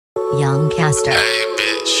Young Caster. Hey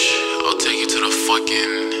bitch, I'll take you to the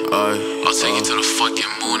fucking I'll take you to the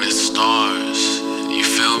fucking moon and stars. You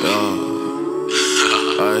feel me?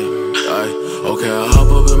 Okay, I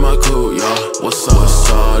hop up in my coupe, y'all. What's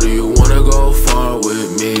up? Do you wanna go far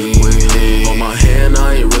with me? On my hand,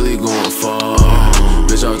 I ain't really going far.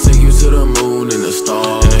 Bitch, I'll take you to the moon and the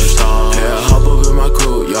stars. Hey, I hop up in my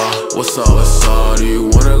coupe, y'all. What's up? Do you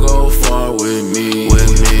wanna go far with me?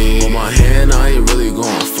 On my hand, I ain't really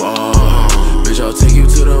going far. Bitch, I'll take you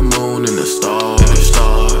to the moon and the stars.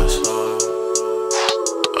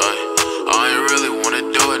 I ain't really wanna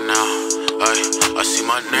do it now. I see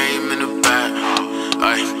my name in the back.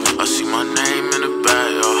 I see my name in the back.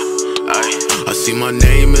 I see my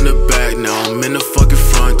name in the back, now I'm in the fucking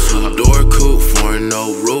front. Two-door coupe, foreign,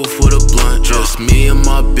 no roof with a blunt. Just me and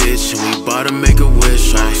my bitch, and we bout to make a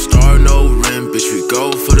wish. On star, no rim, bitch, we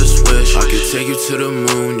go for the swish. I can take you to the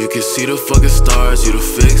moon, you can see the fucking stars. You the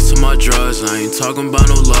fix to my drugs, I ain't talking about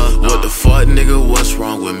no love. What the fuck, nigga, what's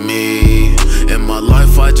wrong with me? In my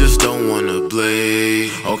life, I just don't wanna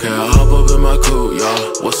bleed. Okay, I hop up in my coupe,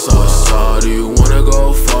 y'all. What's up? Do you wanna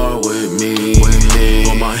go far with me?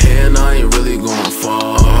 On my hand, I ain't really going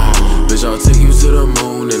far. Bitch, I'll take you to the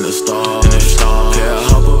moon and the stars. Yeah, I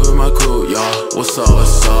hop up in my coupe, y'all. What's up?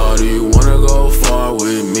 Do you wanna go far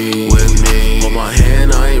with me? On my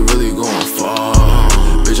hand, I ain't really going far.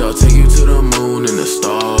 Bitch, I'll take you to the moon and the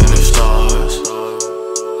stars.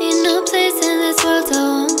 Ain't no place in this world I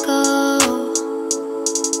won't go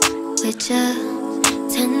with ya.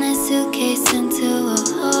 Turn this suitcase into a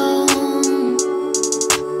home.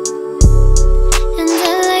 And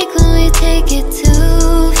I like when we take it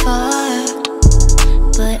too far,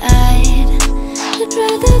 but I'd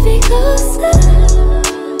rather be closer.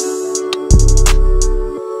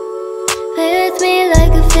 Play with me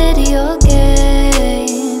like a video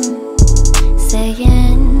game,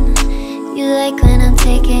 saying you like when I'm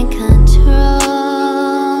taking control.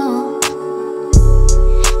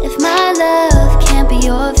 If my love can't be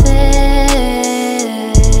your fix,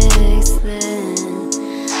 then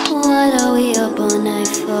what are we up all night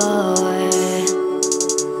for?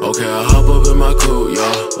 Okay, I hop up in my coupe,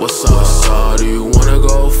 y'all. What's up? Do you wanna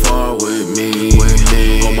go far with me?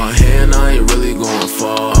 On my hand, I ain't really going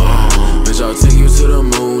far. Bitch, I'll take you to the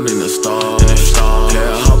moon and the stars.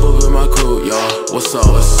 Yeah, I hop up in my coupe, y'all. What's up?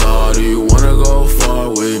 Do you wanna go far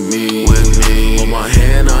with me? On my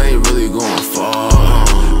hand, I ain't really going far.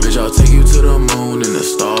 Bitch, I'll take you to the moon and the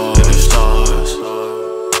stars.